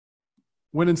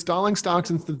When installing stocks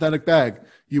in synthetic bag,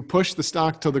 you push the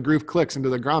stock till the groove clicks into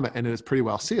the grommet and it is pretty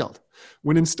well sealed.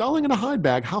 When installing in a hide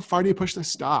bag, how far do you push the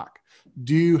stock?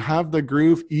 Do you have the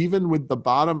groove even with the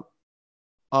bottom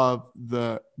of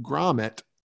the grommet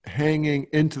hanging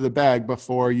into the bag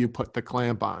before you put the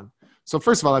clamp on? So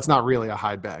first of all, that's not really a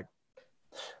hide bag.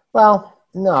 Well,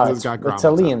 no, It's got it's a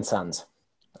grommets Lee on and Sons.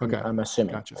 Okay. I'm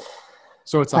assuming. Gotcha.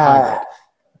 So it's a hybrid.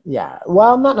 Yeah.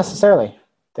 Well, not necessarily.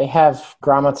 They have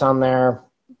grommets on their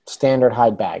standard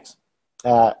hide bags.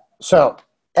 So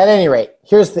at any rate,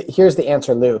 here's the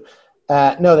answer, Lou.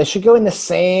 No, they should go in the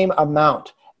same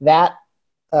amount. That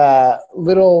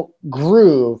little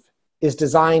groove is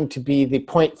designed to be the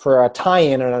point for a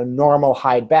tie-in on a normal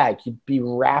hide bag. You'd be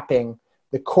wrapping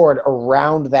the cord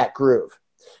around that groove.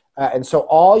 And so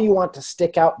all you want to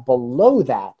stick out below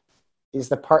that is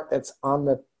the part that's on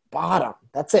the bottom.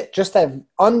 That's it. Just that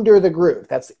under the groove.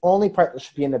 That's the only part that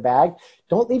should be in the bag.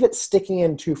 Don't leave it sticking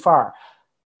in too far.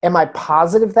 Am I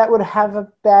positive that would have a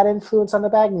bad influence on the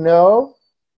bag? No,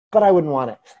 but I wouldn't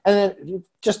want it. And then it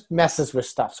just messes with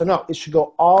stuff. So no, it should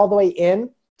go all the way in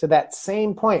to that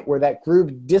same point where that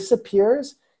groove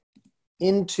disappears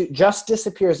into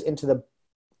the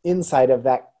inside of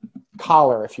that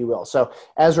collar, if you will. So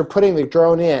as we're putting the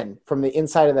drone in from the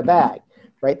inside of the bag,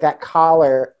 right, that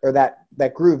collar or that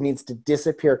groove needs to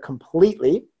disappear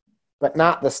completely, but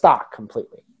not the stock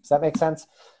completely. Does that make sense?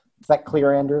 Is that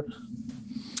clear, Andrew?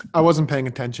 I wasn't paying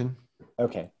attention.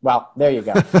 Okay. Well, there you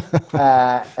go.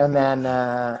 And then...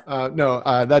 no,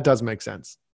 that does make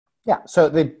sense. Yeah. So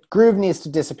the groove needs to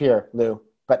disappear, Lou,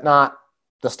 but not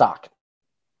the stock.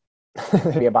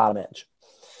 Be a bottom edge.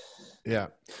 Yeah.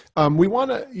 We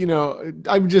want to,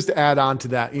 I would just add on to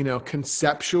that,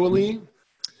 conceptually,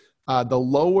 the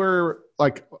lower,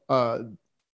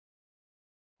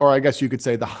 or I guess you could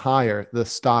say the higher the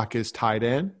stock is tied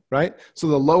in, right? So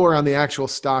the lower on the actual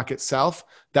stock itself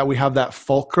that we have that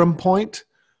fulcrum point,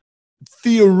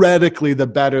 theoretically, the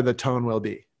better the tone will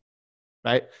be,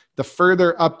 right? The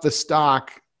further up the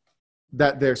stock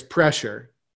that there's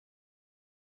pressure,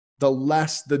 the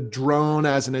less the drone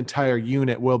as an entire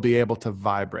unit will be able to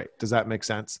vibrate. Does that make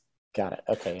sense? Got it.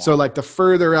 Okay. Yeah. So like the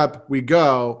further up we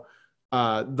go,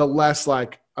 the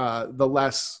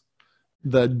less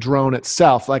the drone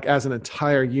itself, like as an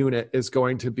entire unit, is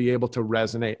going to be able to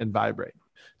resonate and vibrate.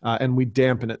 And we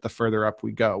dampen it the further up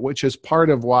we go, which is part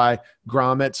of why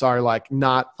grommets are like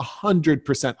not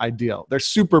 100% ideal. They're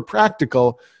super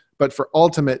practical, but for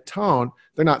ultimate tone,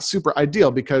 they're not super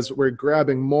ideal because we're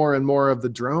grabbing more and more of the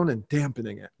drone and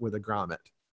dampening it with a grommet.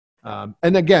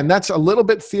 And again, that's a little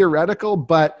bit theoretical,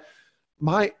 but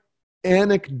my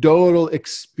anecdotal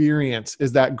experience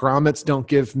is that grommets don't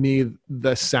give me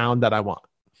the sound that I want.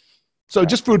 So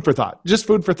just food for thought. Just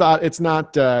food for thought. It's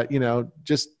not,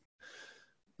 just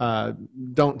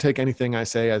don't take anything I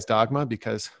say as dogma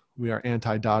because we are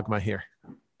anti-dogma here.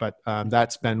 But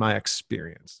that's been my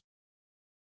experience.